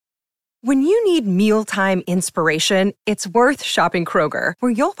When you need mealtime inspiration, it's worth shopping Kroger,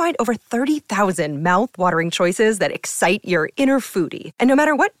 where you'll find over 30,000 mouth-watering choices that excite your inner foodie. And no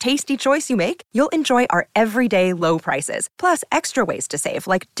matter what tasty choice you make, you'll enjoy our everyday low prices, plus extra ways to save,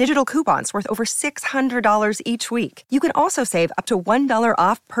 like digital coupons worth over $600 each week. You can also save up to $1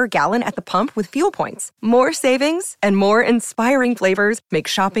 off per gallon at the pump with fuel points. More savings and more inspiring flavors make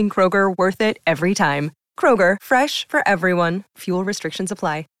shopping Kroger worth it every time. Kroger, fresh for everyone. Fuel restrictions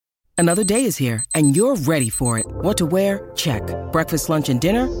apply. Another day is here, and you're ready for it. What to wear? Check. Breakfast, lunch, and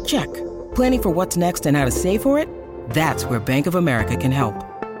dinner? Check. Planning for what's next and how to save for it? That's where Bank of America can help.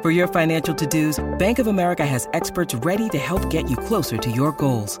 For your financial to-dos, Bank of America has experts ready to help get you closer to your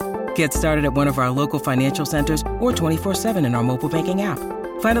goals. Get started at one of our local financial centers or 24/7 in our mobile banking app.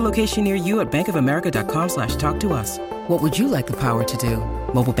 Find a location near you at bankofamerica.com/talktous. What would you like the power to do?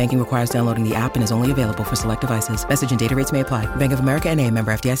 Mobile banking requires downloading the app and is only available for select devices. Message and data rates may apply. Bank of America N.A.,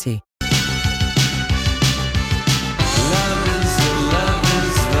 member FDIC.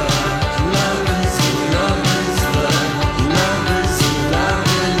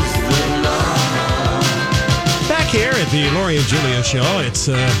 Back here at the Lori and Julia Show, it's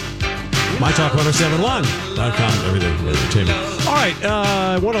MyTalk1071.com, everything entertainment. All right,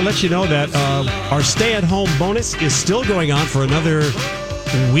 I want to let you know that our stay-at-home bonus is still going on for another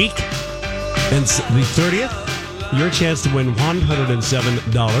week, and the 30th. Your chance to win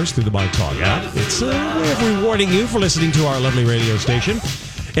 $107 through the MyTalk app. It's a way of rewarding you for listening to our lovely radio station.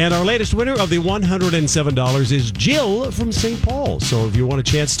 And our latest winner of the $107 is Jill from St. Paul. So if you want a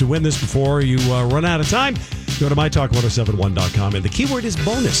chance to win this before you run out of time, go to mytalk1071.com, and the keyword is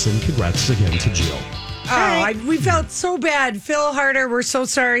bonus. And congrats again to Jill. We felt so bad. Phil Harder, we're so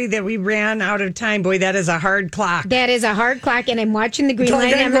sorry that we ran out of time. Boy, that is a hard clock. That is a hard clock, and I'm watching the green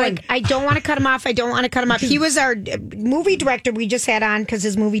light, and I'm like, I don't want to cut him off. I don't want to cut him off. He was our movie director we just had on because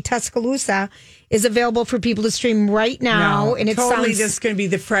his movie Tuscaloosa is available for people to stream right now. And it totally sounds... this is going to be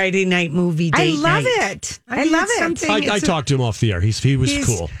the Friday night movie date I love night. it. I love it. I talked to him off the air. He was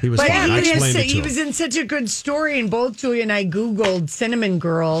cool. He was fun. I explained it to him. He was in such a good story, and both Julia and I Googled Cinnamon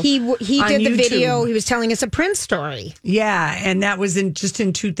Girl. He did the YouTube. video. He was telling us a Prince story. Yeah, and that was in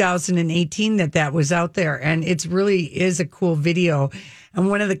 2018 that was out there, and it really is a cool video. And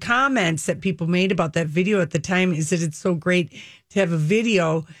one of the comments that people made about that video at the time is that it's so great to have a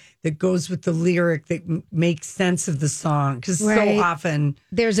video that goes with the lyric that makes sense of the song. Because so often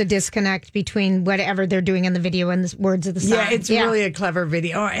there's a disconnect between whatever they're doing in the video and the words of the song. Yeah, it's really a clever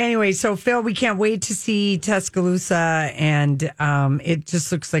video. Anyway, so Phil, we can't wait to see Tuscaloosa, and it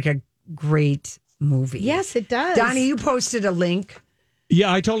just looks like a great movie. Yes, it does. Donnie, you posted a link.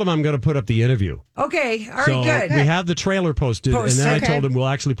 Yeah, I told him I'm going to put up the interview. Okay, all right, so good. We have the trailer posted, and then I told him we'll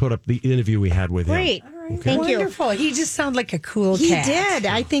actually put up the interview we had with him. Great. Okay. Thank you. Wonderful. He just sounded like a cool He cat. did.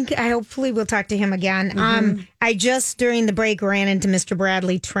 I hopefully we'll talk to him again. I just, during the break, ran into Mr.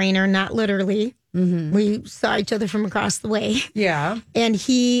 Bradley Trainer, not literally. We saw each other from across the way. Yeah. And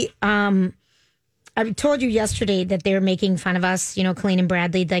he, I told you yesterday that they were making fun of us, Colleen and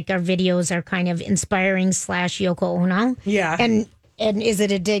Bradley, like our videos are kind of inspiring / Yoko Ono. Yeah. And is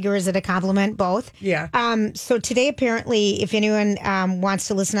it a dig or is it a compliment? Both. Yeah. So today, apparently, if anyone wants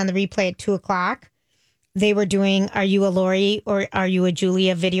to listen on the replay at 2:00, they were doing "Are you a Lori or are you a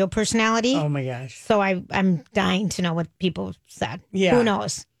Julia?" video personality. Oh my gosh! So I'm dying to know what people said. Yeah. Who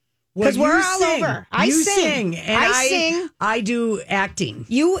knows? Well, Because we're all over. I sing. And I sing. I do acting.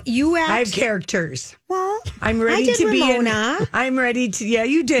 You act. I have characters. Well, I'm ready I did to Ramona. be. I'm ready to. Yeah,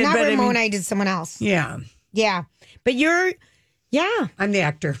 you did. Not but Ramona. I did someone else. Yeah. Yeah. But you're. Yeah. I'm the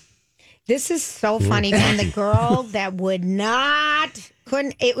actor. This is so funny. And the girl that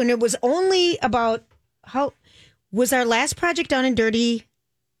couldn't. When it was only about how. Was our last project done in Dirty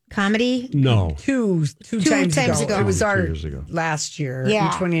Comedy? No. Two times ago. It was 2 our years ago. last year Yeah.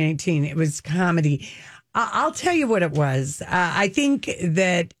 in 2019. It was comedy. I'll tell you what it was. I think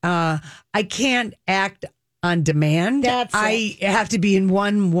that I can't act on demand. I have to be in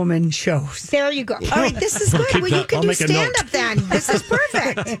one woman shows. There you go. All right, this is good. Well, you can do stand up then. This is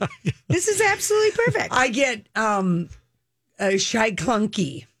perfect. This is absolutely perfect. I get shy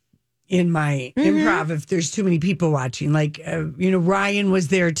clunky in my improv if there's too many people watching. Like, Ryan was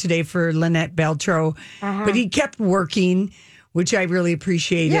there today for Lynette Beltro, but he kept working, which I really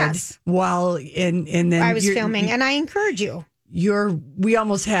appreciated. Yes. While and then I was filming, and I encourage you. We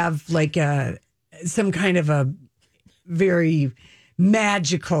almost have like some kind of a very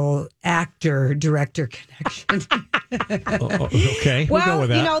magical actor-director connection. Okay, Well, we'll go with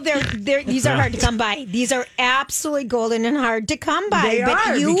that. these are hard to come by. These are absolutely golden and hard to come by. They but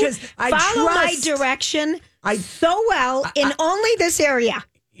are, you because I follow my trust- direction so well in only this area.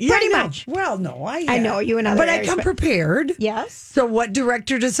 Pretty much. Well, no, I know you in other but areas, I come prepared. Yes. So what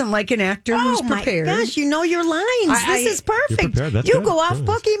director doesn't like an actor who's prepared? Oh my gosh, you know your lines. This is perfect. That's you good. go off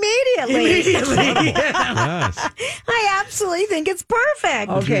book immediately. Yes. I absolutely think it's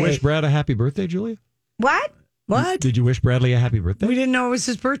perfect. Did you wish Brad a happy birthday, Julia? What? What? Did you wish Bradley a happy birthday? We didn't know it was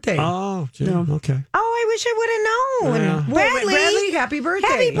his birthday. Oh, gee, No. Okay. Oh, I wish I would have known. Yeah. Bradley, happy birthday.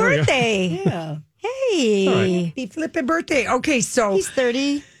 happy birthday. Yeah. Hey. All right. Happy flipping birthday. Okay, so. He's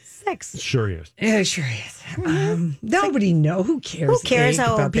 36. Sure he is. Yeah, sure is. Nobody know. Who cares? Who cares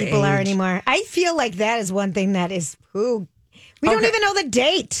how about old the people are age? anymore? I feel like that is one thing that is we don't even know the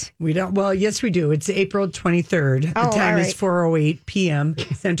date. We don't. Well, yes, we do. It's April 23rd. The Oh, time all is right. 4:08 p.m.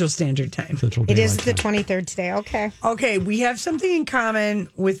 Central Standard Time. It is the 23rd today. Okay. Okay, we have something in common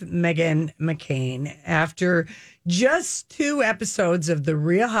with Meghan McCain. After just 2 episodes of The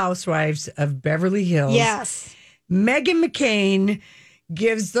Real Housewives of Beverly Hills, Yes. Meghan McCain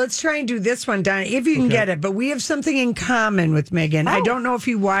gives, let's try and do this one, Donna, if you can get it, but we have something in common with Meghan. I don't know if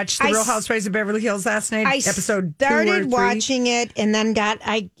you watched The Real Housewives of Beverly Hills last night, episode 2 or 3. started watching it and then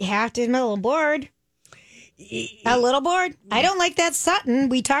I have to admit, a little bored. A little bored. I don't like that Sutton.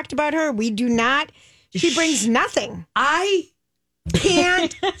 We talked about her. We do not. She brings nothing. I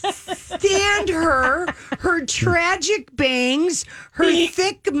can't stand her tragic bangs, her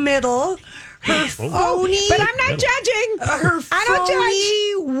thick middle, her phony. But I'm not judging. Her I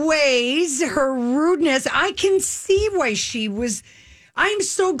don't phony ways, her rudeness. I can see why she was. I'm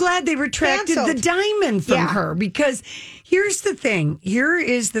so glad they retracted Canceled. the diamond from Yeah. her, because here's the thing. Here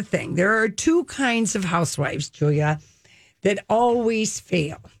is the thing. There are 2 kinds of housewives, Julia, that always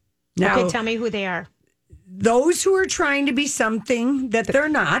fail. Now, Okay, tell me who they are. those who are trying to be something that they're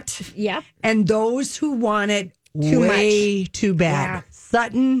not, Yep. and those who want it Too way too bad. Yeah.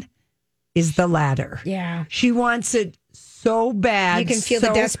 Sutton is the latter. Yeah. She wants it so bad. You can feel the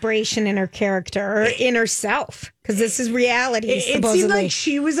desperation in her character or in herself because this is reality. It supposedly. seemed like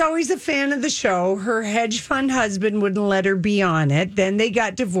she was always a fan of the show. Her hedge fund husband wouldn't let her be on it. Then they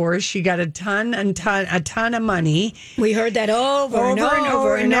got divorced. She got a ton of money. We heard that over and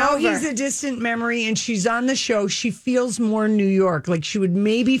over. And now he's a distant memory, and she's on the show. She feels more New York, like she would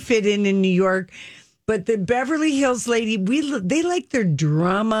maybe fit in New York. But the Beverly Hills lady, they like their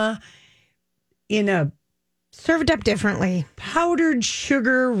drama in a served up differently. Powdered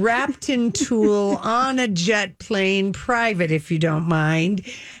sugar wrapped in tulle on a jet plane, private if you don't mind,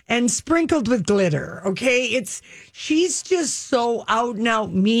 and sprinkled with glitter. Okay, she's just so out and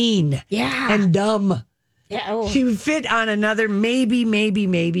out mean, and dumb. Yeah, oh. She would fit on another maybe.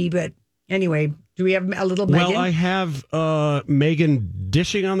 But anyway, do we have a little Meghan? Well, I have Megan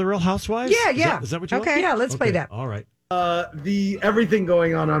dishing on The Real Housewives. Yeah. Is that what you want? Okay, yeah, let's play that. All right. The everything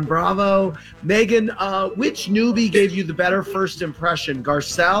going on Bravo. Megan, which newbie gave you the better first impression,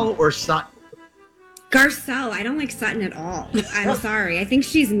 Garcelle or Sutton? Garcelle. I don't like Sutton at all. I'm sorry. I think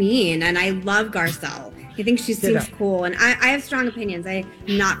she's mean, and I love Garcelle. I think she seems cool, and I have strong opinions. I'm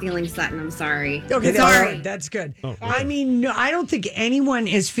not feeling Sutton. I'm sorry. Okay, sorry. that's good. Oh, I mean, no, I don't think anyone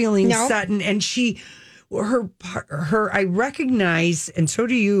is feeling No. Sutton, and her. I recognize, and so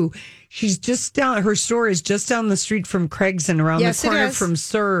do you. She's just down. Her store is just down the street from Craig's and around Yes, the it corner is. from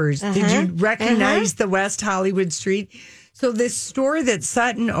Sir's. Did you recognize the West Hollywood Street? So this store that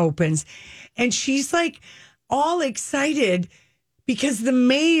Sutton opens, and she's like all excited because the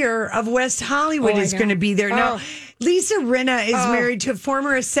mayor of West Hollywood is going to be there. Now, Lisa Rinna is married to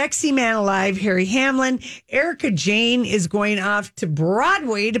former A Sexy Man Alive, Harry Hamlin. Erica Jane is going off to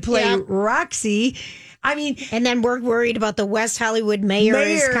Broadway to play Roxy. I mean, and then we're worried about the West Hollywood mayor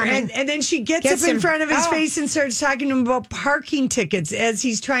is coming. and then she gets up in front of his face and starts talking to him about parking tickets as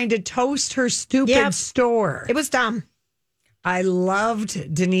he's trying to toast her stupid store. It was dumb. I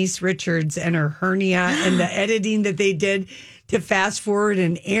loved Denise Richards and her hernia and the editing that they did to fast forward,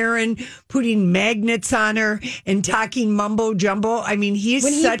 and Aaron putting magnets on her and talking mumbo jumbo. I mean,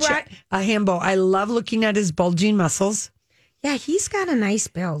 he's such a himbo. I love looking at his bulging muscles. Yeah, he's got a nice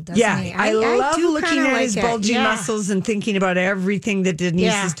build, doesn't he? I love do looking kinda at like his it. bulging Yeah. muscles and thinking about everything that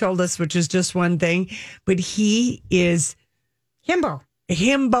Denise has told us, which is just one thing. But he is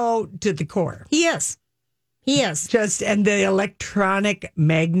himbo to the core. He is. And the electronic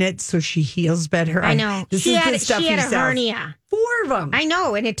magnet, so she heals better. I know. This she is had, the stuff she had he a sells. hernia. 4 of them. I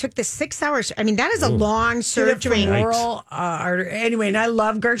know, and it took the 6 hours. I mean, that is a long surgery. Oral, anyway, and I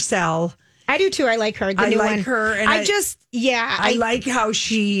love Garcelle. I do too. I like her. The I new like one. her, and I like how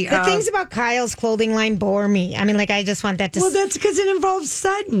she. The things about Kyle's clothing line bore me. I mean, like, I just want that to. Well, that's because it involves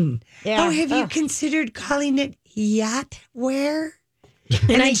Sutton. Yeah. Oh, have you considered calling it yacht wear?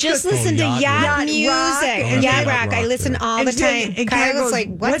 And I just listened to yacht music. Yacht rock. I listen all the time. And Kyla's like,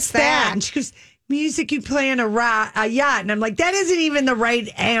 what's that? And she goes, music you play on a yacht. And I'm like, that isn't even the right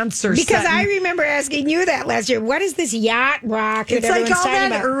answer. Because Sutton. I remember asking you that last year. What is this yacht rock? It's like all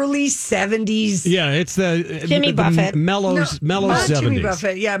that early 70s. Yeah, it's the Jimmy Buffett. Mellow Not 70s. Jimmy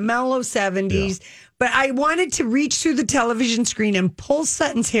Buffett. Yeah, mellow 70s. Yeah. But I wanted to reach through the television screen and pull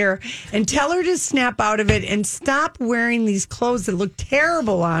Sutton's hair and tell her to snap out of it and stop wearing these clothes that look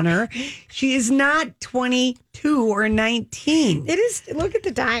terrible on her. She is not 22 or 19. It is. Look at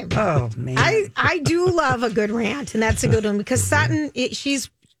the time. Oh, man. I do love a good rant, and that's a good one because Sutton is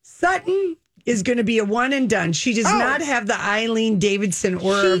going to be a one and done. She does not have the Eileen Davidson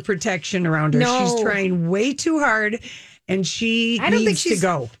aura of protection around her. No. She's trying way too hard, and she needs to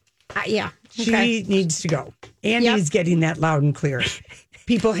go. Yeah. She needs to go. Andy's getting that loud and clear.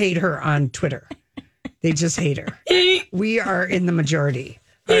 People hate her on Twitter. They just hate her. We are in the majority.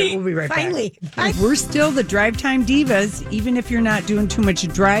 All right, we'll be right back. We're still the Drive Time Divas, even if you're not doing too much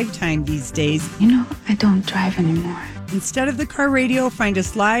drive time these days. You know, I don't drive anymore. Instead of the car radio, find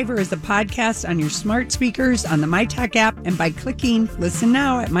us live or as a podcast on your smart speakers on the MyTalk app and by clicking Listen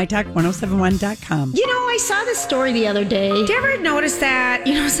Now at mytalk1071.com. You know, I saw this story the other day. Did you ever notice that?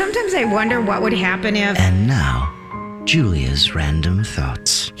 You know, sometimes I wonder what would happen if... And now, Julia's random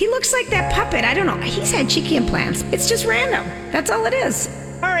thoughts. He looks like that puppet. I don't know. He's had cheeky implants. It's just random. That's all it is.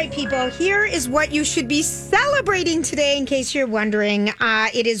 All right, people, here is what you should be celebrating today, in case you're wondering.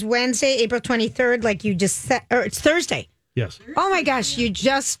 It is Wednesday, April 23rd, like you just said, or it's Thursday. Yes. Oh, my gosh, you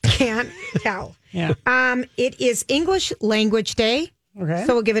just can't tell. Yeah. It is English Language Day. Okay.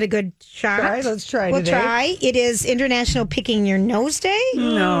 So we'll give it a good shot. Let's try We'll today. try. It is International Picking Your Nose Day.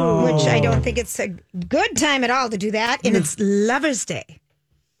 No. Which I don't think it's a good time at all to do that. And it's Lover's Day.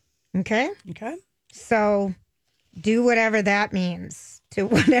 Okay? Okay. So do whatever that means to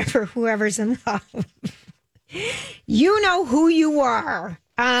whoever's in love. You know who you are.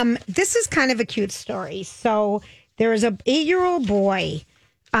 This is kind of a cute story. So there is a 8-year-old boy,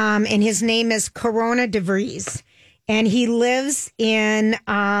 and his name is Corona DeVries. And he lives in...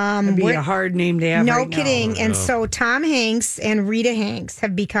 It'd be a hard name to have. No right kidding. Now. And so Tom Hanks and Rita Hanks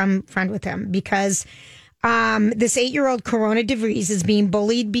have become friends with him because this 8-year-old Corona DeVries is being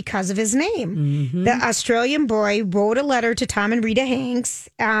bullied because of his name. Mm-hmm. The Australian boy wrote a letter to Tom and Rita Hanks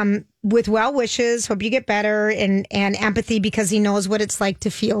with well wishes, hope you get better, and empathy because he knows what it's like to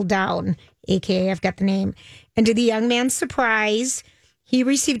feel down, a.k.a. I've got the name. And to the young man's surprise... He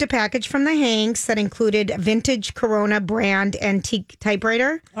received a package from the Hanks that included a vintage Corona brand antique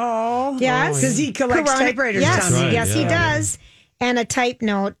typewriter. Oh, yes. Because he collects typewriters. Yes, right, yes, he does. And a type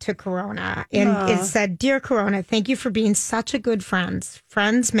note to Corona. And it said, "Dear Corona, thank you for being such a good friend.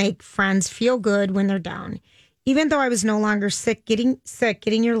 Friends make friends feel good when they're down. Even though I was no longer sick, getting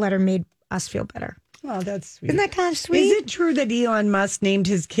your letter made us feel better." Oh, that's sweet. Isn't that kind of sweet? Is it true that Elon Musk named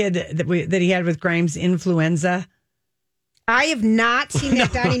his kid that he had with Grimes influenza? I have not seen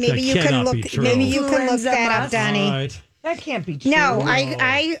that, Donnie. Maybe you can look. Maybe you can look that up, Donnie. Right. That can't be true. No,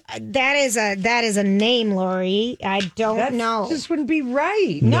 I that is a name, Lori. I don't know. Just wouldn't be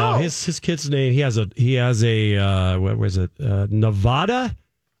right. No, his kid's name. He has a what was it? Nevada.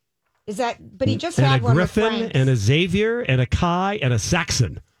 Is that? But he just and had a one Griffin with Frank. and a Xavier and a Kai and a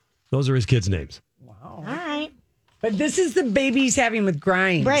Saxon. Those are his kids' names. Wow. All right. But this is the baby he's having with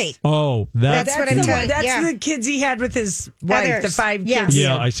Grimes. Right. Oh, That's what I'm telling you. That's Yeah. the kids he had with his wife, Others. the 5 Yes. kids.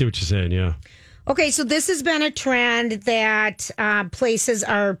 Yeah, I see what you're saying. Yeah. Okay, so this has been a trend that places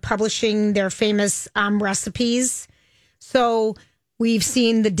are publishing their famous recipes. So we've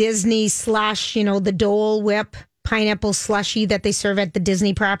seen the Disney slush, the Dole Whip pineapple slushy that they serve at the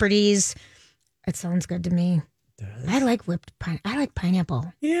Disney properties. It sounds good to me. I like I like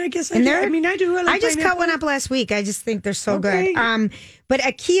pineapple. Yeah, I guess And I do. they're- I mean, I do. I just cut pineapple. one up last week. I just think they're so Okay. good. But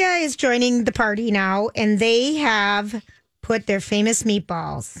IKEA is joining the party now, and they have put their famous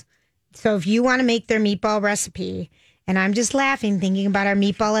meatballs. So if you want to make their meatball recipe, and I'm just laughing thinking about our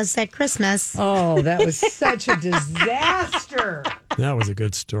meatballs at Christmas. Oh, that was such a disaster. That was a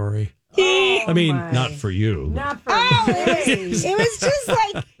good story. Oh, I mean, my. not for you. Not for It me. was just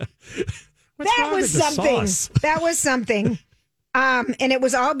like that wrong was with the something. sauce? That was something. And it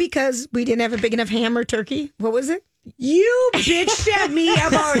was all because we didn't have a big enough ham or turkey. What was it? You bitched at me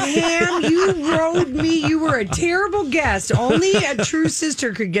about ham. You rode me. You were a terrible guest. Only a true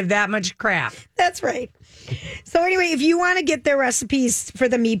sister could give that much crap. That's right. So anyway, if you want to get their recipes for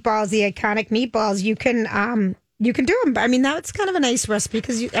the meatballs, the iconic meatballs, you can do them. I mean, that's kind of a nice recipe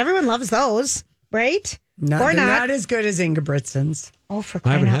because everyone loves those, right? Not as good as Ingebrigtsen's. Oh, for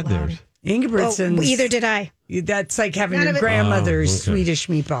I haven't crying had out loud. theirs. Ingebrigtsen's. Oh, either did I. That's like having your grandmother's Swedish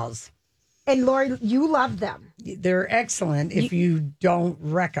meatballs. And Lori, you love them. They're excellent if you don't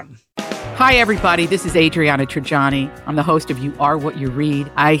wreck them. Hi, everybody. This is Adriana Trajani. I'm the host of You Are What You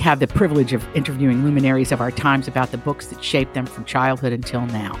Read. I have the privilege of interviewing luminaries of our times about the books that shaped them from childhood until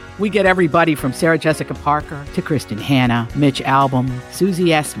now. We get everybody from Sarah Jessica Parker to Kristen Hanna, Mitch Albom, Susie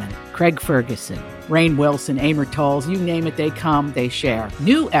Essman, Craig Ferguson, Rainn Wilson, Amor Tolls, you name it, they come, they share.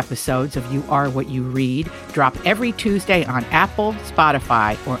 New episodes of You Are What You Read drop every Tuesday on Apple,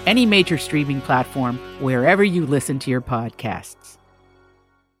 Spotify, or any major streaming platform wherever you listen to your podcasts.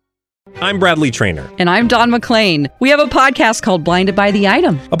 I'm Bradley Trainer. And I'm Don McClain. We have a podcast called Blinded by the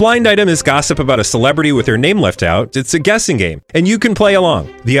Item. A blind item is gossip about a celebrity with their name left out. It's a guessing game, and you can play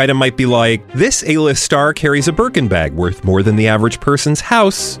along. The item might be like, this A-list star carries a Birkin bag worth more than the average person's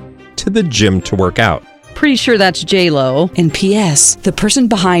house to the gym to work out. Pretty sure that's J-Lo. And P.S. the person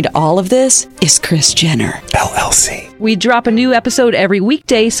behind all of this is Kris Jenner, LLC. We drop a new episode every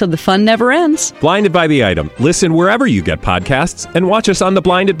weekday so the fun never ends. Blinded by the Item. Listen wherever you get podcasts and watch us on the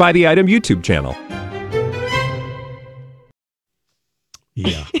Blinded by the Item YouTube channel.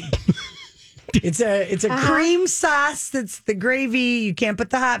 Yeah. It's a cream sauce that's the gravy. You can't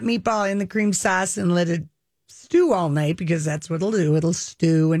put the hot meatball in the cream sauce and let it stew all night because that's what it'll do. It'll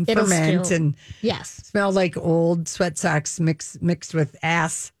stew and ferment and smell like old sweat socks mixed with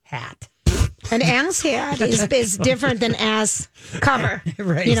ass hat. An ass hat is different than ass cover,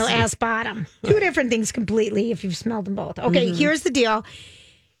 right? Ass bottom. Two different things completely if you've smelled them both. Okay, Here's the deal.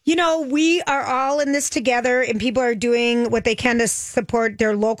 We are all in this together and people are doing what they can to support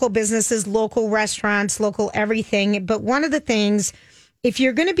their local businesses, local restaurants, local everything. But one of the things, if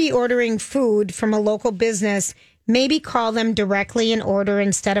you're going to be ordering food from a local business, maybe call them directly and order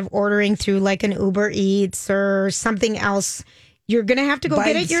instead of ordering through like an Uber Eats or something else. You're going to have to go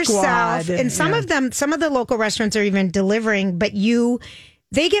get it yourself. And some of the local restaurants are even delivering, but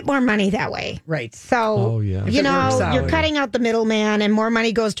they get more money that way. Right. So, you're cutting out the middleman and more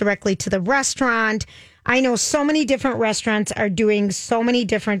money goes directly to the restaurant. I know so many different restaurants are doing so many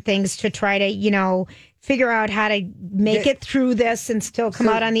different things to try to, figure out how to make it through this and still come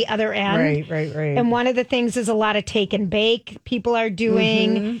out on the other end. Right. And one of the things is a lot of take and bake people are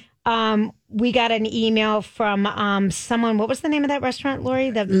doing. We got an email from someone. What was the name of that restaurant, Lori?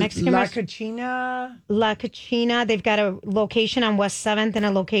 The Mexican La Cucina. La Cucina. They've got a location on West 7th and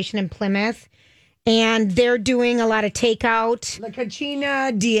a location in Plymouth. And they're doing a lot of takeout. La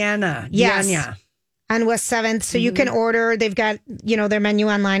Cucina Diana. Yes. Diana. On West 7th. So you can order. They've got, their menu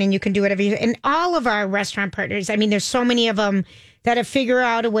online and you can do whatever you. And all of our restaurant partners, I mean, there's so many of them that have figured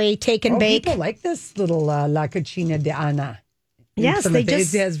out a way, take and bake. People like this little La Cucina Diana. Yes, it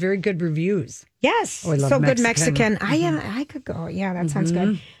has very good reviews. Yes, I love so good Mexican. I could go. Yeah, that sounds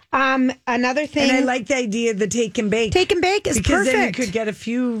good. Another thing, and I like the idea of the take and bake. Take and bake is because perfect. Then you could get a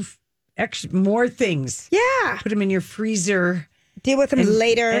few more things. Yeah, put them in your freezer. Deal with them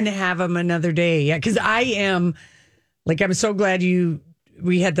later and have them another day. Yeah, because I'm so glad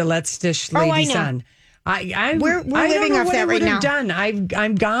we had the Let's Dish ladies on. We're living off that right now.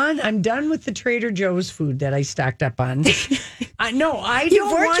 I'm gone. I'm done with the Trader Joe's food that I stocked up on. I don't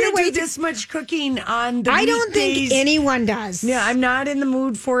want to do this much cooking on the I don't think anyone does. Yeah, I'm not in the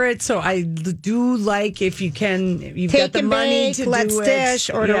mood for it. So I do like if you can, you've take got the money bake, to Let's do Dish,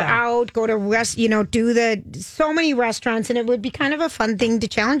 it. order out, go to do so many restaurants, and it would be kind of a fun thing to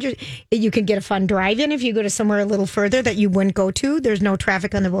challenge. You can get a fun drive-in if you go to somewhere a little further that you wouldn't go to. There's no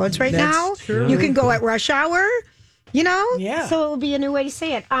traffic on the roads right now. True. You can go at rush hour, Yeah. So it will be a new way to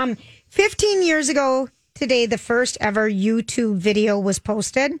say it. 15 years ago today, the first ever YouTube video was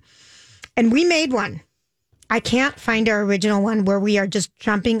posted, and we made one. I can't find our original one where we are just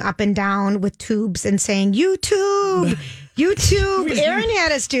jumping up and down with tubes and saying, YouTube. Aaron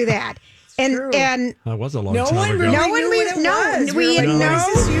had us do that. And that was a long time ago. We had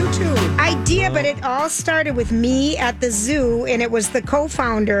no idea, but it all started with me at the zoo, and it was the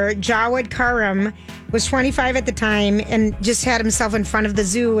co-founder, Jawed Karim, was 25 at the time, and just had himself in front of the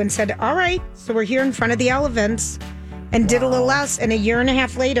zoo and said, all right, so we're here in front of the elephants, and did a little less. And a year and a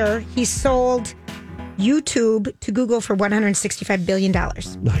half later, he sold YouTube to Google for $165 billion.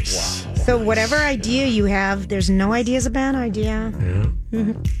 Nice. Wow. So whatever idea you have, there's no idea is a bad idea. Yeah.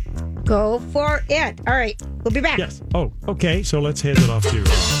 Mm-hmm. Go for it. All right. We'll be back. Yes. Oh, okay. So let's hand it off to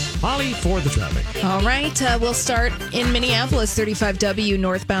Holly for the traffic. All right. We'll start in Minneapolis, 35W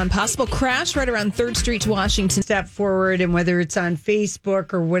northbound. Possible crash right around 3rd Street to Washington. Step forward, and whether it's on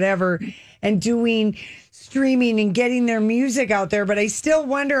Facebook or whatever, and doing streaming and getting their music out there. But I still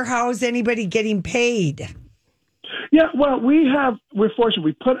wonder, how is anybody getting paid? Yeah, well, we're fortunate.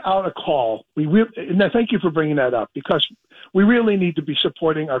 We put out a call. And I thank you for bringing that up, because we really need to be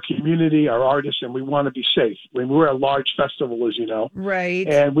supporting our community, our artists, and we want to be safe. We're a large festival, as you know. Right.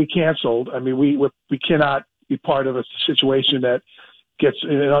 And we canceled. I mean, we cannot be part of a situation that gets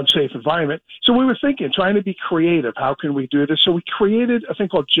in an unsafe environment. So we were trying to be creative. How can we do this? So we created a thing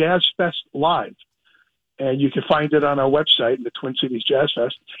called Jazz Fest Live. And you can find it on our website, the Twin Cities Jazz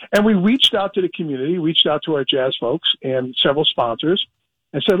Fest. And we reached out to the community, reached out to our jazz folks and several sponsors,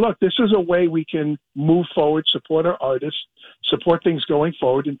 and said, look, this is a way we can move forward, support our artists, support things going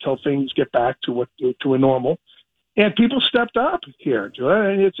forward until things get back to a normal. And people stepped up here,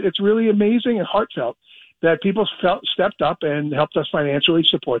 and it's really amazing and heartfelt that people stepped up and helped us financially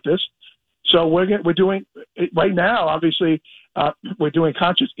support this. So we're doing right now. Obviously, we're doing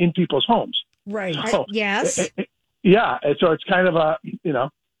concerts in people's homes. Right. So, yes. Yeah. And so it's kind of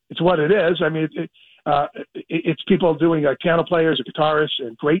it's what it is. I mean, it's people doing piano players or guitarists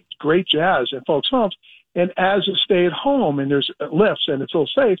and great jazz in folks' homes. And as a stay at home and there's lifts and it's all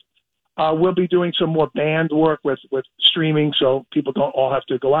safe, we'll be doing some more band work with streaming, so people don't all have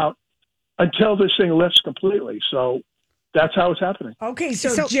to go out until this thing lifts completely. So that's how it's happening. Okay,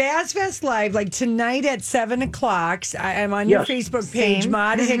 so Jazz Fest Live, like tonight at 7:00. I'm on your Facebook page,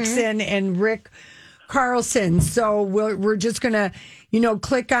 Maud Hickson and Rick Carlson. So we're just going to,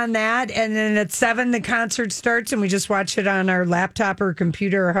 click on that. And then at 7, the concert starts, and we just watch it on our laptop or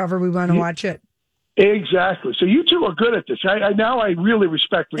computer or however we want to watch it. Exactly. So you two are good at this. Now I really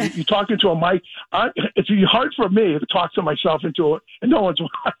respect when you're talking to a mic. It's hard for me to talk to myself into it, and no one's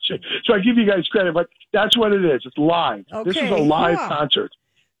watching. So I give you guys credit, but that's what it is. It's live. Okay, this is a live concert.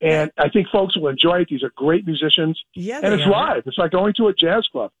 And I think folks will enjoy it. These are great musicians. Yeah, and it's live. It's like going to a jazz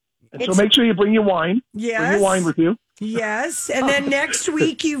club. And so make sure you bring your wine. Yes. Bring your wine with you. Yes. And then next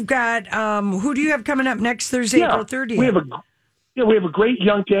week you've got, who do you have coming up next Thursday, April 30th? We have a great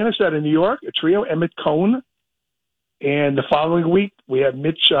young pianist out of New York, a trio, Emmett Cohn. And the following week, we have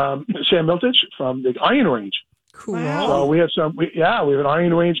Sam Miltich from the Iron Range. Cool. Wow. So we have we have an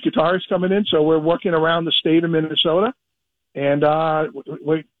Iron Range guitarist coming in. So we're working around the state of Minnesota. And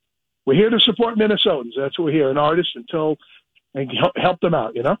we're here to support Minnesotans. That's what we're here, an artist and help them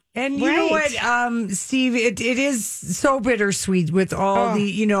out, And you know what, Steve, it is so bittersweet with all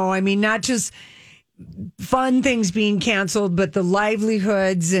the, not just fun things being canceled, but the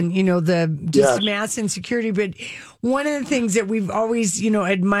livelihoods and, the mass insecurity. But one of the things that we've always,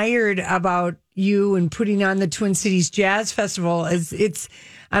 admired about you and putting on the Twin Cities Jazz Festival is it's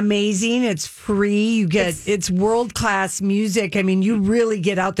amazing. It's free. It's world-class music. I mean, you really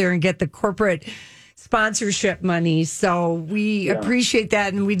get out there and get the corporate sponsorship money. So we appreciate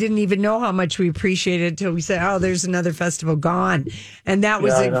that. And we didn't even know how much we appreciated until we said, there's another festival gone. And that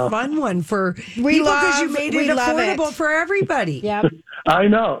was a fun one for people because you made it affordable for everybody. Yep. I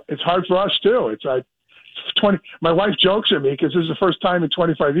know. It's hard for us too. It's like 20. My wife jokes at me because this is the first time in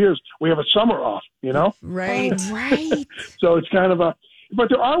 25 years we have a summer off, Right. Right. So it's kind of but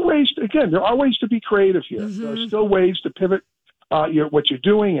there are ways to be creative here. Mm-hmm. There are still ways to pivot what you're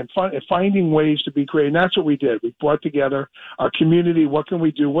doing and finding ways to be creative. And that's what we did. We brought together our community. What can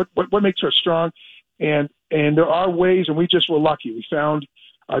we do? What makes us strong? And there are ways, and we just were lucky. We found,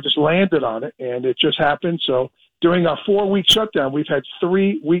 just landed on it, and it just happened. So during our 4-week shutdown, we've had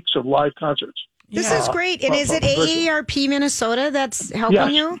 3 weeks of live concerts. This is great. And is it AARP Minnesota that's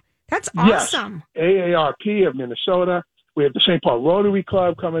helping you? That's awesome. Yes. AARP of Minnesota. We have the St. Paul Rotary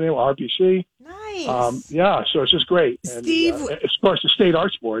Club coming in, RBC. Nice. So it's just great. And, Steve, of course, the State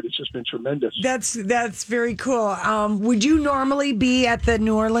Arts Board, it's just been tremendous. That's very cool. Would you normally be at the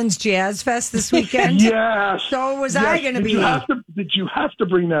New Orleans Jazz Fest this weekend? Yes. So was I going to be. Did you have to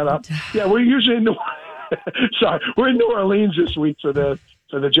bring that up? Yeah, we're usually in we're in New Orleans this week for the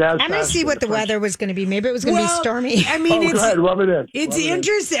Jazz Fest. I'm going to see what the weather was going to be. Maybe it was going to be stormy. I mean, go ahead, rub it in. It's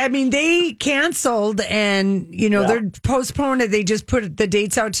interesting. I mean, they canceled and, they're postponed it. They just put the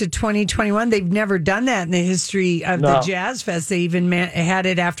dates out to 2021. They've never done that in the history of the Jazz Fest. They even had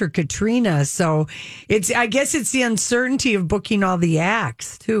it after Katrina. So I guess it's the uncertainty of booking all the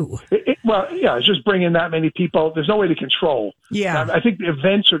acts, too. It's just bringing that many people. There's no way to control. Yeah. I think the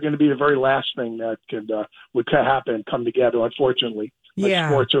events are going to be the very last thing that would happen, come together, unfortunately.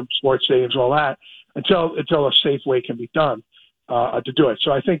 Sports stadiums, all that, until a safe way can be done to do it.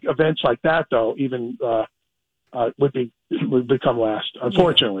 So I think events like that, though, even would become last,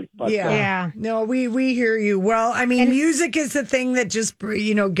 unfortunately. But, No, we hear you. Well, I mean, music is the thing that just,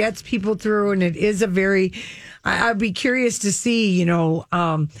 gets people through, and it is a very, I'd be curious to see,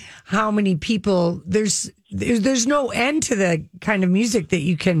 how many people, there's no end to the kind of music that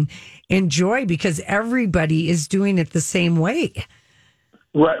you can enjoy because everybody is doing it the same way.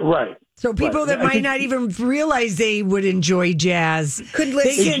 Right. So people that might not even realize they would enjoy jazz could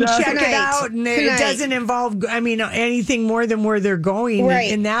listen. They can check it out, and it doesn't involve, anything more than where they're going.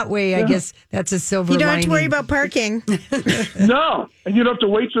 Right. In that way, I guess that's a silver lining. You don't have to worry about parking. No, and you don't have to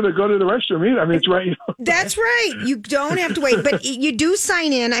wait till they go to the restroom either. I mean, it's right. That's right. You don't have to wait, but you do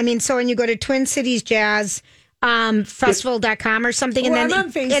sign in. I mean, so when you go to Twin Cities Jazz Festival.com or something, and then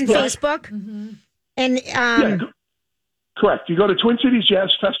on Facebook. And Facebook, and correct. You go to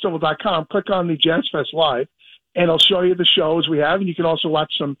TwinCitiesJazzFestival.com, click on the Jazz Fest Live, and it'll show you the shows we have, and you can also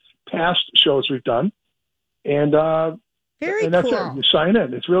watch some past shows we've done. And that's cool. it. You sign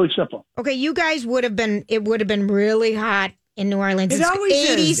in. It's really simple. Okay, you guys would have been really hot in New Orleans. It always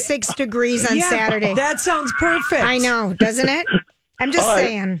 86 degrees on Saturday. That sounds perfect. I know, doesn't it? I'm just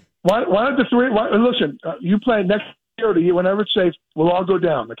saying. One of the three. Listen, you play next year or the year, whenever it's safe, we'll all go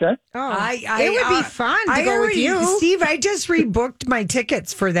down. Okay. Oh, it would be fun to go with you, Steve. I just rebooked my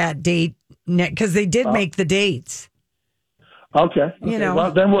tickets for that date because they did make the dates. Okay.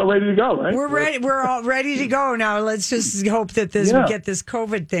 Well, then we're ready to go, right? We're ready. We're all ready to go now. Let's just hope that we get this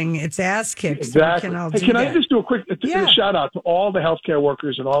COVID thing its ass kicked. Exactly. So can I just do a quick shout out to all the healthcare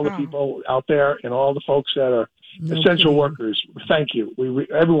workers and all the people out there and all the folks that are essential workers? Thank you.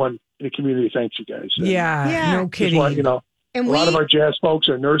 Everyone in the community thanks you guys. No kidding. And a lot of our jazz folks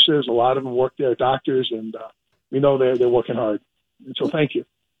are nurses. A lot of them work there, doctors, and we know they're working hard. And so thank you.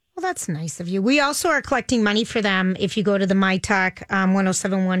 Well, that's nice of you. We also are collecting money for them. If you go to the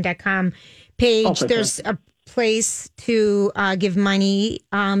mytalk1071.com page, there's a place to give money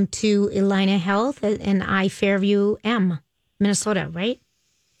to Elina Health and I Fairview M, Minnesota, right?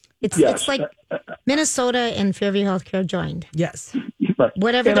 It's like Minnesota and Fairview Healthcare joined. Yes. Right.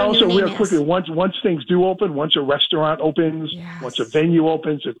 Whatever. And their also, new name real quickly, once things do open, once a restaurant opens, once a venue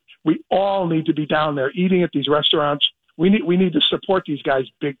opens, we all need to be down there eating at these restaurants. We need to support these guys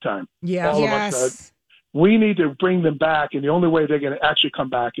big time. Yeah. All of us. We need to bring them back, and the only way they're going to actually come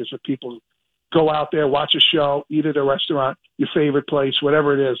back is if people go out there, watch a show, eat at a restaurant, your favorite place,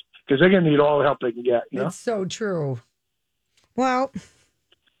 whatever it is, because they're going to need all the help they can get. It's so true. Well,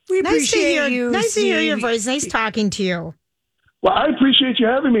 we appreciate you. Nice to hear your voice. Nice talking to you. Well, I appreciate you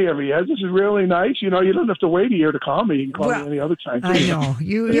having me every year. This is really nice. You don't have to wait a year to call me. You can call me any other time. I know.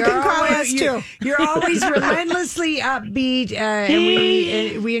 You can call us too. You're always relentlessly upbeat,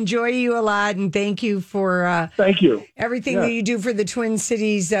 and we enjoy you a lot. And thank you for thank you everything that you do for the Twin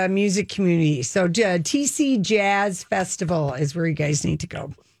Cities music community. So TC Jazz Festival is where you guys need to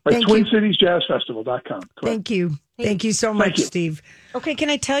go. Right, TwinCitiesJazzFestival.com. Correct. Thank you. Thank you so much, Steve. Okay,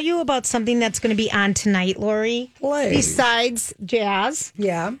 can I tell you about something that's going to be on tonight, Lori? Besides jazz.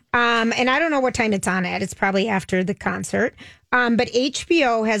 Yeah. And I don't know what time it's on at. It's probably after the concert. But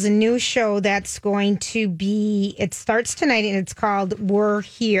HBO has a new show that's going to be, it starts tonight, and it's called We're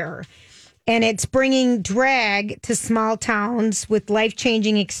Here. And it's bringing drag to small towns with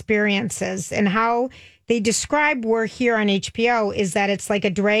life-changing experiences. And how they describe We're Here on HBO is that it's like a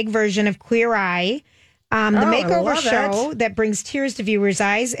drag version of Queer Eye. The makeover show that brings tears to viewers'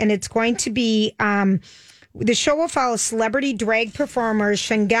 eyes, and it's going to be the show will follow celebrity drag performers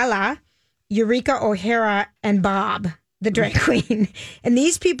Shangela, Eureka O'Hara, and Bob, the drag queen. And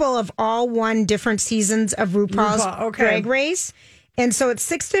these people have all won different seasons of RuPaul's Drag Race. And so it's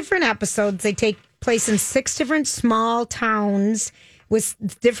 6 different episodes. They take place in 6 different small towns with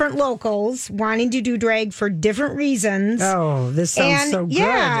different locals wanting to do drag for different reasons. Oh, this sounds so good.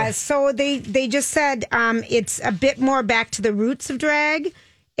 Yeah, so they just said it's a bit more back to the roots of drag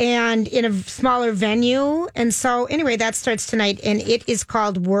and in a smaller venue. And so anyway, that starts tonight, and it is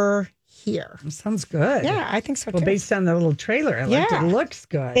called We're Here. Sounds good. Yeah, I think so too. Well, based on the little trailer, I liked it. It looks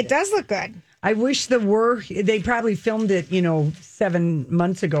good. It does look good. I wish they probably filmed it, 7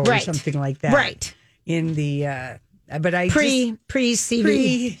 months ago or something like that. Right. In the... But I pre-CV.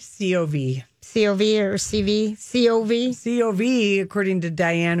 Pre-COV. COV or CV? COV? COV, according to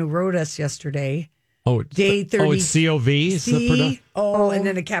Diane, who wrote us yesterday. Day 30. Oh, it's COV? And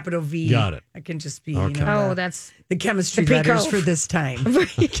then a capital V. Got it. I can just be, that's the chemistry letters for this time.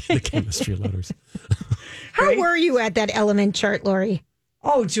 The chemistry letters. How were you at that element chart, Lori?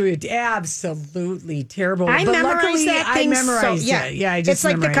 Oh, Julia, absolutely terrible. I But memorized luckily, that thing. I memorized it. Yeah, I just it's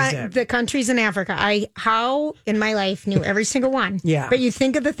like memorized the countries in Africa. How in my life knew every single one. Yeah. But you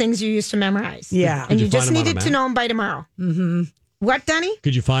think of the things you used to memorize. Yeah. And you Could you just find them on a needed to map? know them by tomorrow. Mm-hmm. What, Donnie?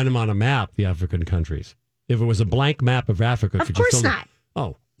 Could you find them on a map, the African countries? If it was a blank map of Africa, Of could you course fill them? not.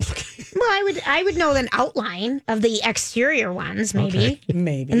 Oh, Well, I would know an outline of the exterior ones, maybe. Okay.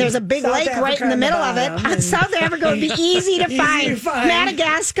 Maybe. And there's a big South lake Africa right in the on middle of it. bottom, and- South Africa would be easy to find.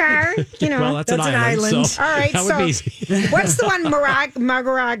 Madagascar, well, that's an island. So All right, that would be easy. what's the one,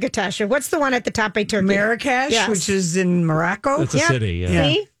 Marrakech? What's the one at the top by Turkey? Marrakesh, Yes. which is in Morocco. That's a city. Yeah.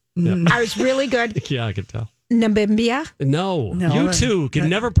 See? Yeah. I was really good. Yeah, I could tell. Namibia? No, No, you two can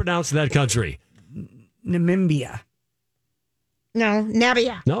never pronounce that country. Namibia. No,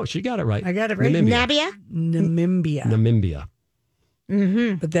 Nabia. No, she got it right. I got it right. Namibia. Nabia? Namibia.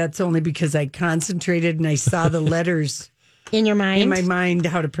 Mm-hmm. But that's only because I concentrated and I saw the letters in your mind. In my mind,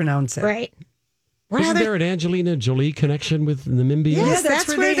 how to pronounce it. Right. Isn't there an Angelina Jolie connection with Namibia? Yes,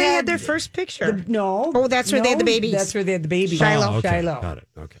 that's where they had their first picture. No. Oh, that's where they had the babies. That's where they had the baby. Shiloh. Oh, okay. Shiloh. Got it.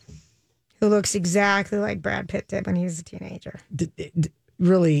 Okay. Who looks exactly like Brad Pitt did when he was a teenager.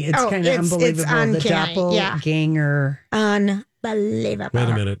 Really, it's kind of unbelievable. It's the uncanny. doppelganger. Unbelievable. Wait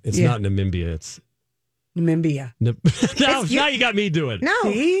a minute. It's not Namibia. It's Namibia. now you got me doing. No.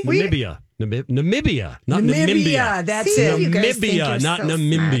 See? Namibia. Namibia. Not Namibia. Namibia. That's See, it. you guys think you're Namibia, not so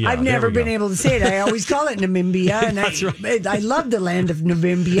Namibia. I've There never we been go. able to say it. I always call it Namibia, and That's I love the land of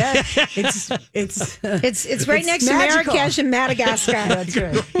Namibia. It's right next magical. to Marrakesh and Madagascar. That's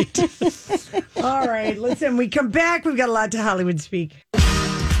right. All right, listen, we come back. We've got a lot to Hollywood speak.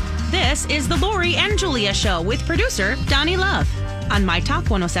 This is the Lori and Julia Show with producer Donnie Love on My Talk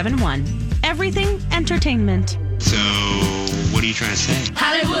 1071. Everything entertainment. So, what are you trying to say?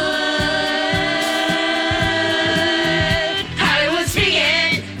 Hollywood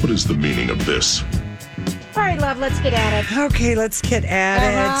speaking. What is the meaning of this? All right, love, let's get at it. Okay, let's get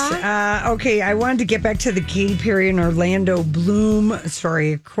at it. Okay, I wanted to get back to the Katy Perry and Orlando Bloom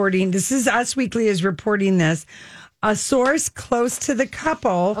story. This is Us Weekly is reporting this. A source close to the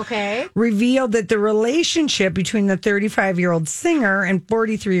couple revealed that the relationship between the 35-year-old singer and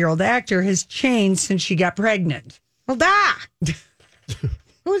 43-year-old actor has changed since she got pregnant. Well,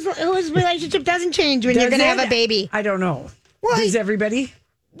 whose relationship doesn't change when you're going to have a baby? I don't know. Well, Does everybody?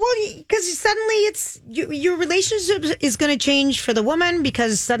 Well, because suddenly it's your relationship is going to change for the woman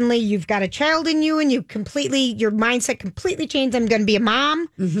because suddenly you've got a child in you and your mindset completely changed. I'm going to be a mom.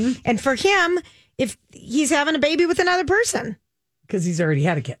 Mm-hmm. And for him, if he's having a baby with another person. Because he's already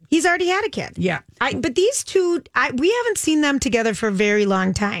had a kid. He's already had a kid. Yeah. But these two, we haven't seen them together for a very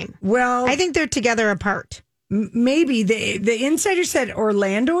long time. Well, I think they're together apart. Maybe. The insider said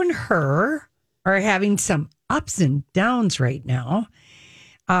Orlando and her are having some ups and downs right now.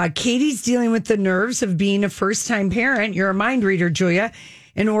 Katie's dealing with the nerves of being a first-time parent. You're a mind reader, Julia.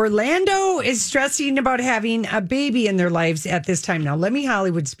 And Orlando is stressing about having a baby in their lives at this time. Now, let me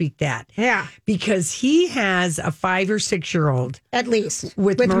Hollywood speak that. Yeah. Because he has a 5 or 6-year-old. At least.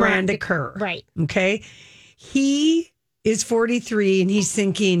 With Miranda Kerr. Right. Okay. He is 43 and he's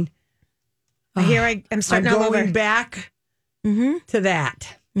thinking, I'm starting all over. going back to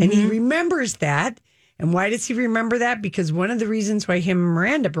that. And he remembers that. And why does he remember that? Because one of the reasons why him and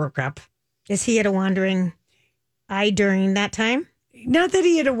Miranda broke up is he had a wandering eye during that time. Not that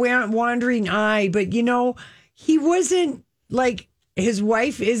he had a wandering eye, but he wasn't like his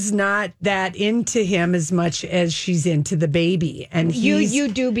wife is not that into him as much as she's into the baby. And you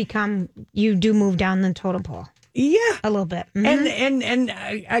do move down the totem pole. Yeah, a little bit. Mm-hmm. And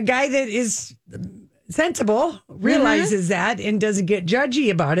a guy that is sensible realizes that and doesn't get judgy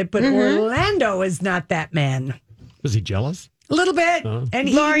about it. But Orlando is not that man. Was he jealous? A little bit. And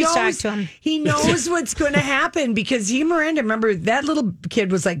he knows what's going to happen because he and Miranda, remember, that little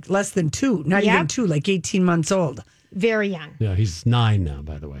kid was like less than 2, not even 2, like 18 months old. Very young. Yeah, he's 9 now,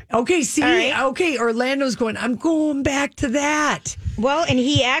 by the way. Okay, okay, Orlando's going, I'm going back to that. Well, and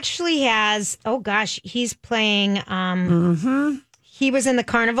he actually has, he's playing, he was in the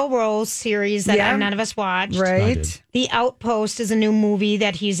Carnival Row series that none of us watched. Right. The Outpost is a new movie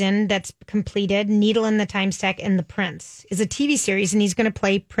that he's in that's completed. Needle in the Time Stack and The Prince is a TV series, and he's going to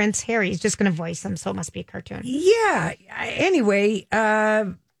play Prince Harry. He's just going to voice him, so it must be a cartoon. Yeah. Anyway,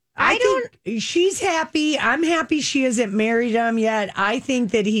 I think she's happy. I'm happy she hasn't married him yet. I think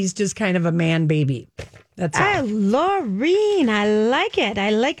that he's just kind of a man baby. That's all. Laureen, I like it.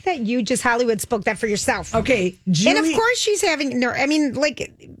 I like that you just Hollywood spoke that for yourself. Okay. And of course she's having,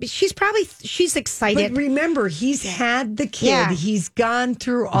 she's excited. But remember, he's had the kid. Yeah. He's gone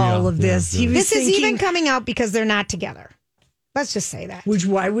through all of this. This is even coming out because they're not together. Let's just say that. Which,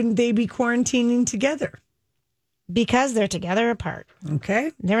 why wouldn't they be quarantining together? Because they're together apart.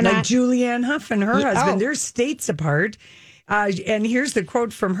 Okay. They're like not. Julianne Hough and her husband. Oh. They're states apart. And here's the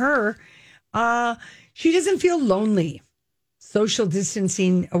quote from her. She doesn't feel lonely, social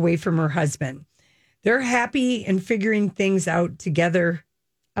distancing away from her husband. They're happy and figuring things out together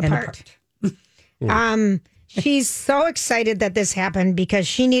Apart. She's so excited that this happened because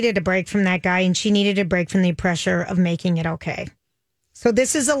she needed a break from that guy and she needed a break from the pressure of making it okay. So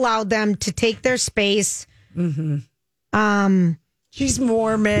this has allowed them to take their space. Mm-hmm. She's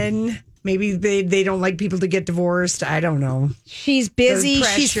Mormon. Maybe they don't like people to get divorced. I don't know. She's busy.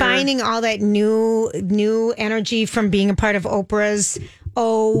 She's finding all that new energy from being a part of Oprah's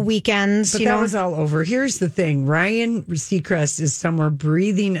weekends. But that was all over. Here's the thing. Ryan Seacrest is somewhere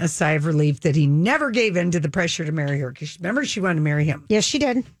breathing a sigh of relief that he never gave in to the pressure to marry her. Because remember, she wanted to marry him. Yes, she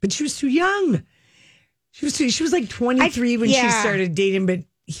did. But she was too young. She was like 23 when she started dating, but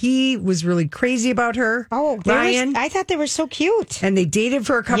he was really crazy about her. Oh, Ryan. I thought they were so cute. And they dated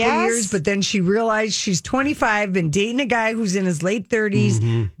for a couple years, but then she realized she's 25, been dating a guy who's in his late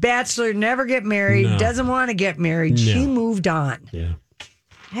 30s, bachelor, never get married, doesn't want to get married. No. She moved on. Yeah.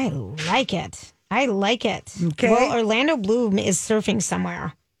 I like it. Okay. Well, Orlando Bloom is surfing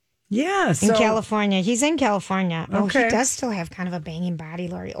somewhere. Yeah. In California. He's in California. Okay. Oh, he does still have kind of a banging body,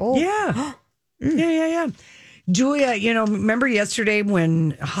 Lori. Oh. Yeah. Yeah. Julia, remember yesterday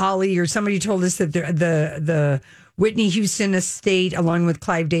when Holly or somebody told us that the Whitney Houston estate, along with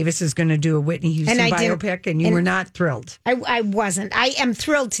Clive Davis, is going to do a Whitney Houston biopic, and you were not thrilled. I wasn't. I am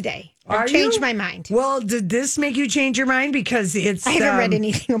thrilled today. I've changed my mind. Well, did this make you change your mind? Because it's... I haven't read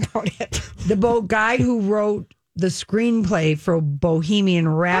anything about it. The guy who wrote the screenplay for Bohemian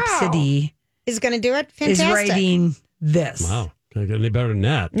Rhapsody is going to do it? Fantastic. Is writing this. Wow. Can't get any better than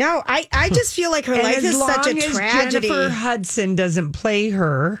that. No, I just feel like her life is such a tragedy. Jennifer Hudson doesn't play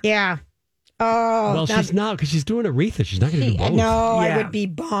her. Yeah. Oh. Well, she's not, because she's doing Aretha. She's not going to do both. No, I would be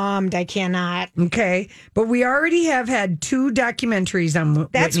bummed. I cannot. Okay. But we already have had 2 documentaries on Whitney.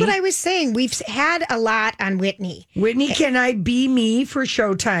 That's what I was saying. We've had a lot on Whitney. Whitney, Can I Be Me for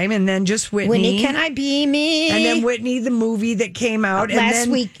Showtime, and then just Whitney. Whitney, Can I Be Me? And then Whitney, the movie that came out.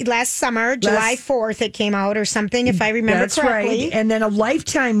 Last summer, July 4th, it came out or something, if I remember correctly. Right. And then a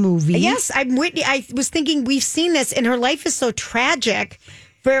Lifetime movie. Yes, I'm Whitney. I was thinking we've seen this, and her life is so tragic.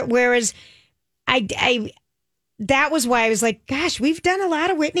 Whereas that was why I was like, gosh, we've done a lot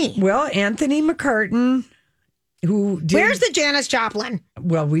of Whitney. Well, Anthony McCartan, where's the Janis Joplin?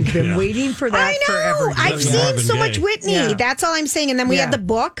 Well, we've been waiting for that forever. I've seen so much Whitney. Yeah. That's all I'm saying. And then we had the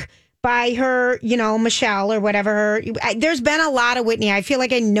book by her, Michelle or whatever. There's been a lot of Whitney. I feel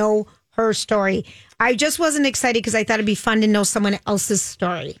like I know her story. I just wasn't excited because I thought it'd be fun to know someone else's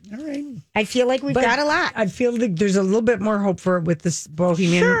story. All right. I feel like we've got a lot. I feel like there's a little bit more hope for it with this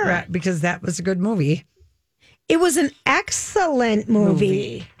Bohemian because that was a good movie. It was an excellent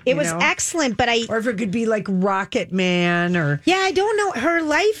movie. It was excellent, but or if it could be like Rocket Man I don't know her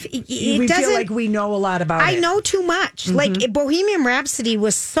life. We feel like we know a lot about it. I know too much. Mm-hmm. Like Bohemian Rhapsody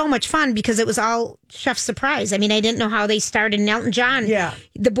was so much fun because it was all chef's surprise. I mean, I didn't know how they started in Elton John. Yeah,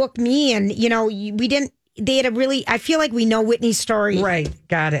 the book Me, and we didn't. They had I feel like we know Whitney's story. Right.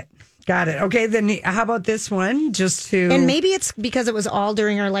 Got it. Okay, then how about this one? And maybe it's because it was all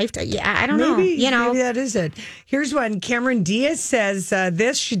during her lifetime. Yeah, I don't know. Maybe that is it. Here's one. Cameron Diaz says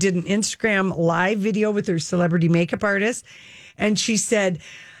this. She did an Instagram live video with her celebrity makeup artist, and she said,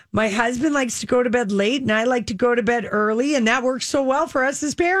 "My husband likes to go to bed late, and I like to go to bed early, and that works so well for us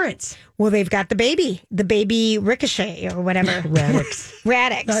as parents." Well, they've got the baby Ricochet or whatever. Radix.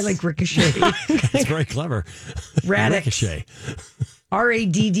 I like Ricochet. That's very clever. Radix. Ricochet.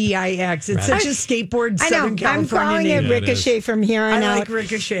 Raddix. It's such a skateboard Southern California I'm calling name. it Ricochet from here on out. I like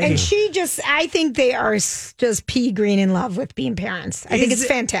Ricochet. And I think they are just pea green in love with being parents. I think it's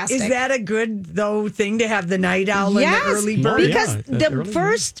fantastic. Is that a good, thing to have the night owl and the early bird? Because the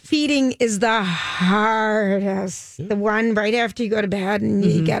first feeding is the hardest. Yeah. The one right after you go to bed and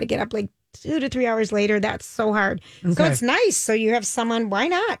you got to get up like 2 to 3 hours later. That's so hard. Okay. So it's nice. So you have someone, why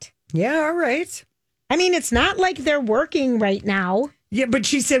not? Yeah, all right. I mean, it's not like they're working right now. Yeah, but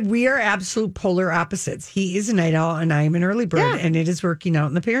she said we are absolute polar opposites. He is a night owl and I am an early bird, and it is working out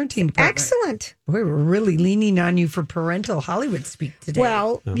in the parenting department. Excellent. Boy, we're really leaning on you for parental Hollywood speak today.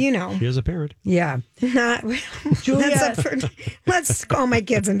 Well, She is a parent. Yeah. Julia, let's call my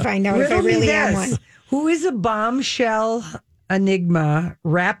kids and find out if I really am one. Who is a bombshell enigma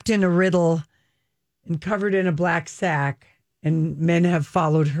wrapped in a riddle and covered in a black sack, and men have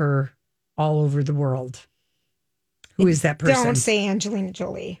followed her all over the world? Who is that person? Don't say Angelina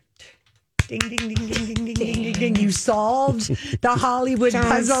Jolie. Ding, ding, ding, ding, ding, ding, ding, ding, ding. You solved the Hollywood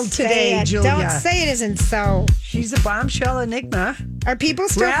puzzle today, Julia. Don't say it isn't so. She's a bombshell enigma. Are people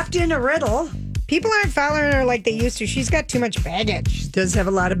still wrapped in a riddle? People aren't following her like they used to. She's got too much baggage. She does have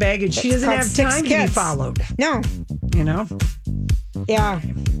a lot of baggage. She doesn't have time to be followed. No. You know? Yeah.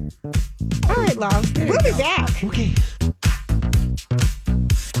 All right, love. We'll be back. Okay.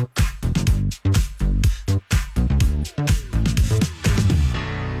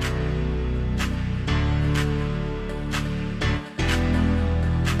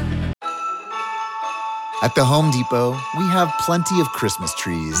 At the Home Depot, we have plenty of Christmas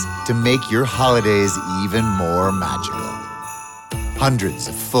trees to make your holidays even more magical. Hundreds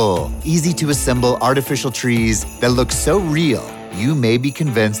of full, easy-to-assemble artificial trees that look so real, you may be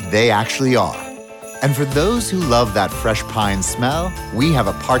convinced they actually are. And for those who love that fresh pine smell, we have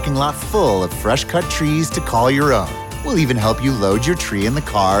a parking lot full of fresh-cut trees to call your own. We'll even help you load your tree in the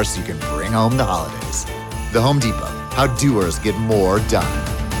car so you can bring home the holidays. The Home Depot, how doers get more done.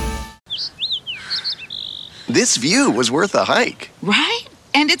 This view was worth a hike. Right?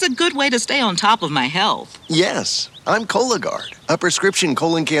 And it's a good way to stay on top of my health. Yes, I'm Cologuard, a prescription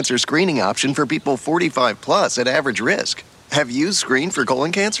colon cancer screening option for people 45 plus at average risk. Have you screened for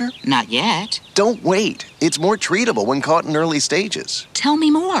colon cancer? Not yet. Don't wait. It's more treatable when caught in early stages. Tell me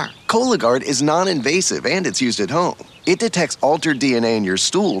more. Cologuard is non-invasive and it's used at home. It detects altered DNA in your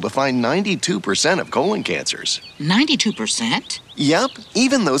stool to find 92% of colon cancers. 92%? Yep,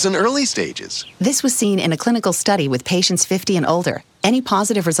 even those in early stages. This was seen in a clinical study with patients 50 and older. Any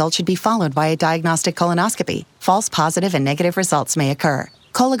positive result should be followed by a diagnostic colonoscopy. False positive and negative results may occur.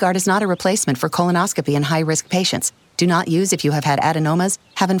 Cologuard is not a replacement for colonoscopy in high-risk patients. Do not use if you have had adenomas,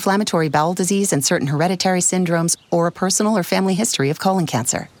 have inflammatory bowel disease and certain hereditary syndromes, or a personal or family history of colon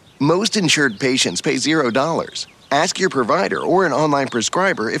cancer. Most insured patients pay $0. Ask your provider or an online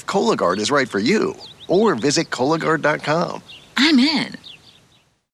prescriber if Cologuard is right for you, or visit Cologuard.com. I'm in.